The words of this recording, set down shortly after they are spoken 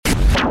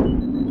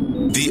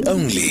The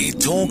only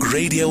talk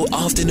radio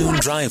afternoon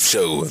drive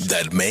show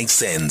that makes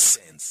sense.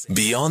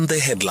 Beyond the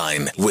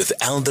Headline with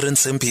Aldrin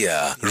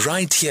Sampear,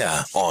 right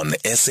here on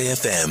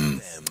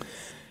SAFM.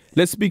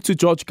 Let's speak to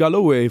George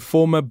Galloway,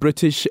 former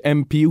British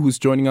MP who's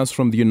joining us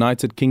from the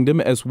United Kingdom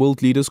as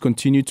world leaders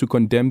continue to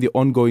condemn the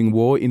ongoing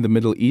war in the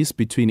Middle East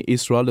between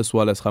Israel as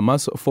well as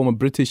Hamas. Former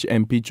British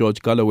MP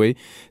George Galloway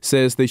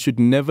says they should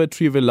never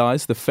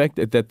trivialise the fact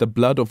that the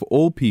blood of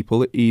all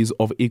people is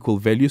of equal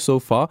value.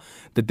 So far,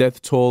 the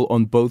death toll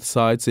on both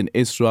sides in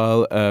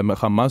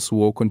Israel-Hamas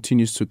war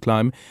continues to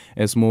climb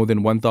as more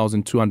than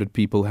 1,200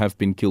 people have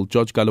been killed.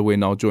 George Galloway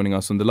now joining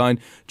us on the line.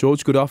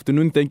 George, good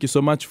afternoon. Thank you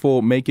so much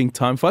for making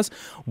time for us.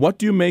 What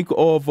do you make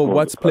of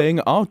what's playing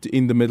out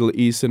in the Middle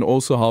East and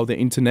also how the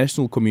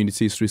international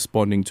community is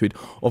responding to it?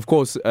 Of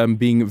course,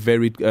 being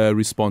very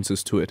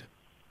responses to it.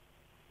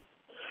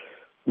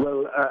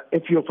 Well,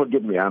 if you'll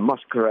forgive me, I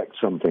must correct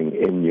something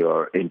in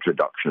your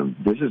introduction.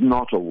 This is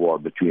not a war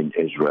between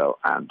Israel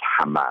and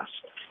Hamas.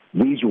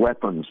 These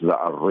weapons that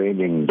are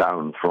raining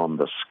down from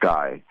the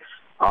sky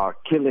are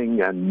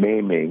killing and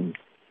maiming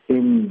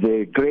in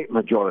the great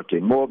majority,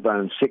 more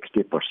than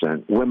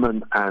 60%,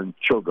 women and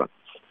children,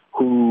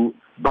 who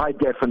by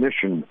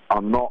definition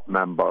are not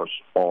members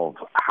of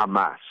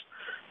Hamas.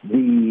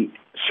 The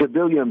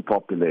civilian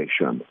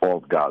population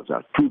of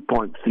Gaza,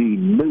 2.3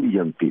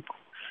 million people,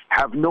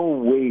 have no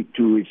way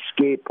to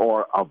escape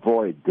or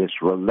avoid this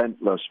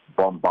relentless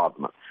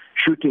bombardment,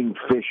 shooting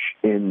fish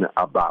in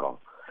a barrel.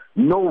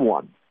 No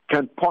one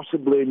can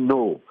possibly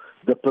know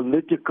the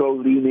political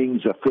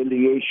leanings,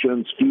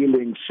 affiliations,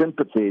 feelings,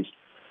 sympathies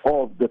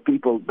of the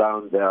people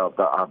down there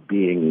that are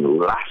being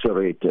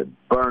lacerated,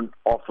 burnt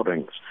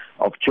offerings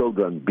of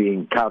children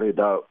being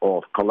carried out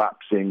of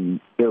collapsing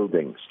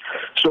buildings.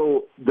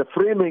 So the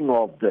framing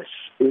of this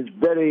is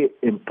very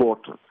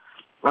important,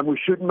 and we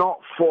should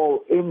not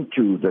fall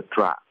into the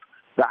trap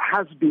that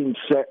has been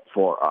set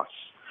for us.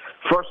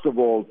 First of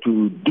all,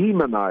 to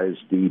demonize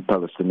the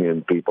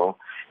Palestinian people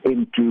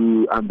and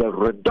the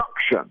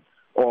reduction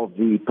of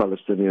the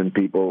Palestinian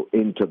people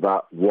into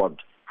that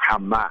word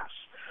Hamas.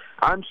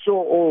 I'm so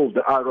old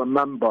that I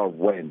remember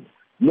when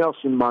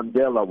Nelson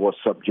Mandela was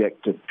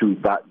subjected to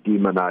that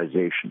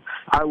demonization.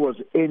 I was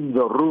in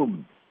the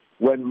room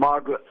when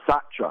Margaret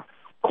Thatcher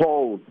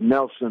called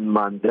Nelson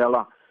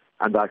Mandela,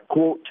 and I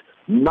quote,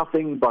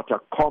 nothing but a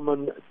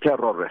common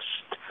terrorist.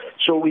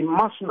 So we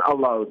mustn't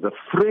allow the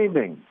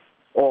framing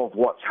of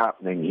what's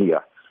happening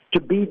here to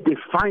be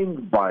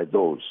defined by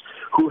those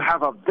who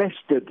have a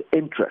vested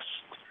interest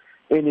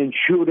in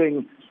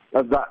ensuring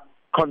that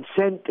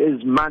consent is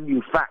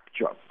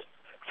manufactured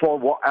for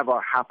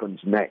whatever happens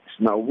next.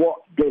 Now,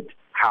 what did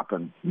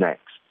happen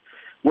next?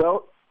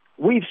 Well,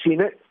 we've seen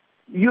it.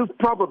 You've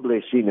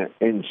probably seen it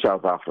in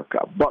South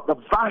Africa. But the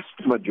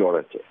vast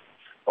majority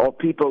of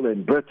people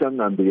in Britain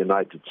and the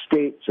United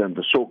States and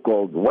the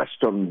so-called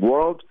Western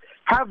world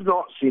have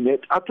not seen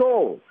it at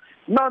all.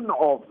 None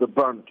of the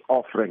burnt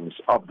offerings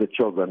of the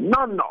children,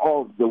 none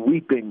of the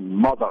weeping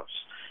mothers,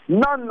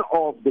 none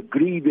of the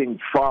grieving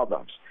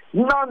fathers,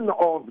 none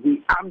of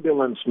the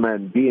ambulance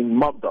men being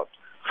murdered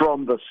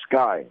from the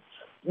sky.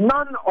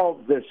 None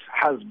of this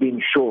has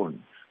been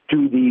shown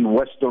to the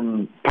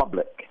Western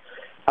public.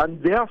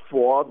 And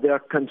therefore, their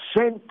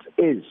consent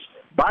is,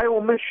 by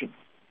omission,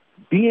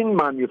 being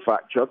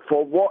manufactured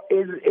for what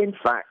is, in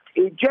fact,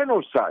 a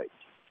genocide.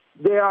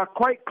 They are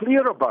quite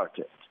clear about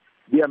it.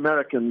 The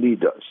American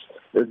leaders,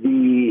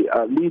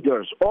 the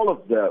leaders, all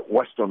of the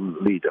Western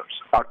leaders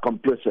are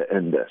complicit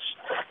in this,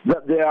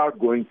 that they are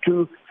going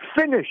to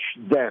finish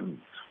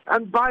them.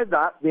 And by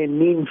that, they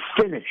mean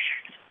finish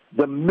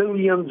the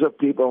millions of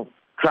people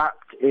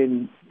trapped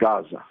in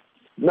Gaza.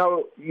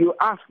 Now, you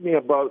asked me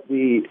about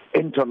the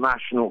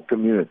international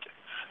community.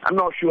 I'm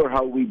not sure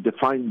how we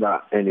define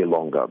that any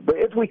longer, but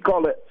if we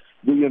call it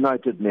the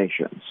United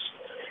Nations,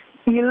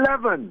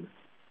 11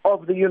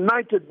 of the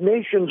United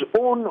Nations'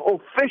 own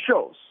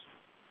officials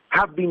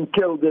have been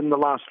killed in the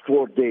last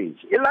 4 days.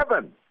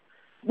 11!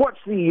 What's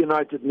the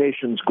United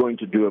Nations going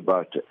to do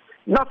about it?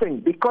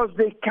 Nothing, because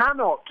they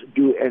cannot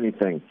do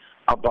anything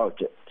about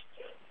it.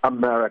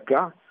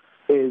 America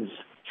is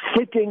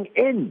sitting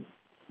in,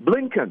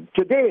 Blinken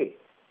today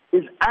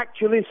is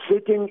actually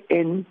sitting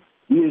in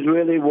the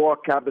Israeli War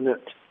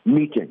Cabinet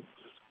meeting.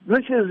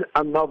 This is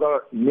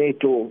another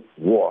NATO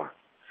war,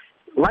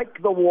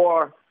 like the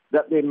war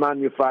that they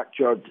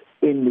manufactured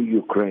in the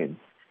Ukraine,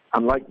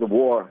 and like the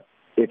war,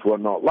 if we're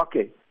not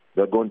lucky,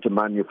 they're going to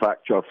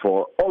manufacture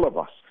for all of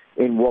us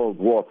in World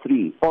War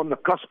III, on the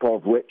cusp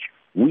of which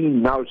we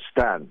now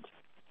stand.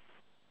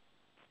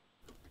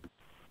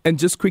 And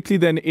just quickly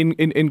then,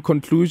 in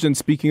conclusion,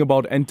 speaking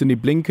about Anthony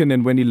Blinken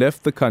and when he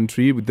left the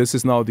country, this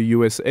is now the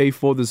USA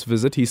for this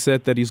visit, he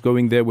said that he's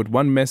going there with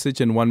one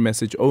message and one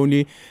message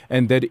only,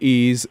 and that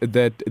is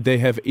that they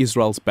have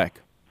Israel's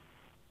back.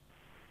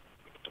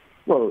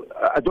 Well,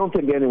 I don't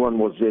think anyone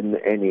was in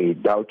any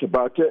doubt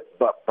about it,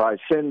 but by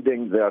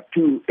sending their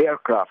 2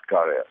 aircraft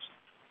carriers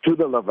to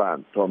the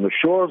Levant on the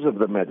shores of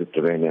the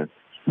Mediterranean,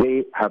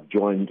 they have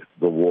joined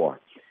the war.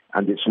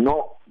 And it's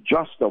not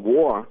just a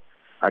war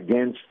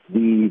against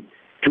the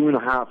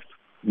 2.5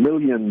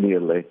 million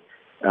nearly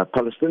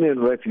Palestinian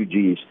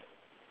refugees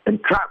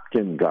entrapped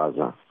in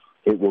Gaza,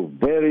 it will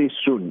very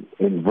soon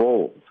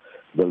involve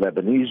the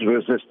Lebanese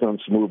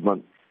resistance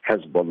movement,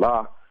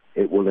 Hezbollah.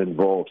 It will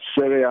involve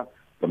Syria,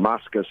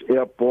 Damascus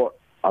Airport,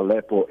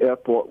 Aleppo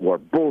Airport were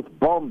both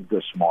bombed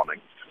this morning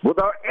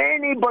without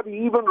anybody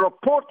even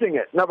reporting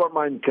it, never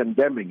mind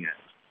condemning it.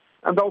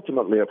 And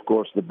ultimately, of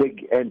course, the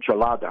big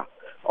enchilada,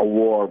 a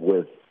war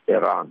with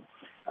Iran.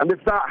 And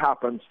if that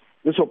happens,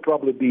 this will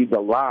probably be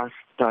the last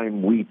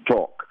time we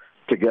talk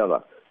together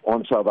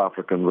on South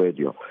African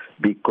radio,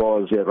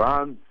 because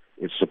Iran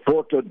is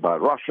supported by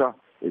Russia,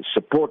 it's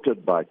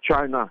supported by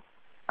China,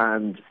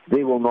 and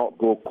they will not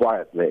go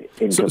quietly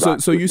into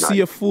that. So you see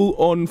a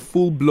full-on,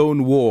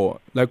 full-blown war,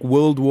 like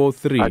World War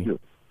III? I do.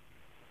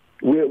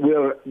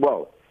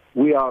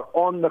 We are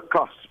on the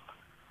cusp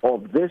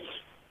of this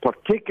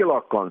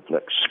particular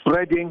conflict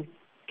spreading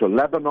to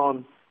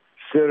Lebanon,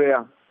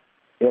 Syria,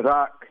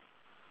 Iraq,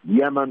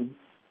 Yemen,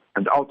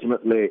 and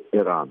ultimately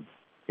Iran.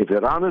 If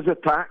Iran is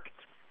attacked,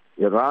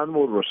 Iran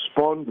will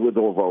respond with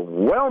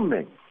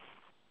overwhelming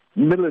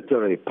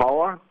military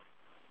power,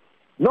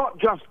 not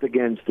just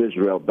against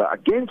Israel, but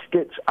against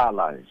its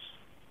allies.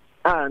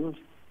 And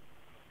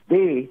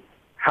they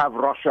have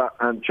Russia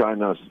and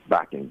China's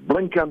backing.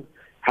 Blinken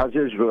has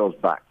Israel's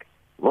back.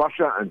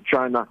 Russia and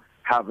China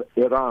have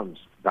Iran's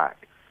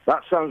back.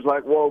 That sounds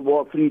like World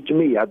War III to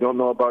me. I don't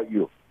know about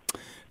you.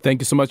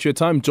 Thank you so much for your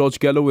time. George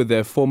Galloway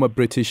there, former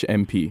British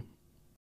MP.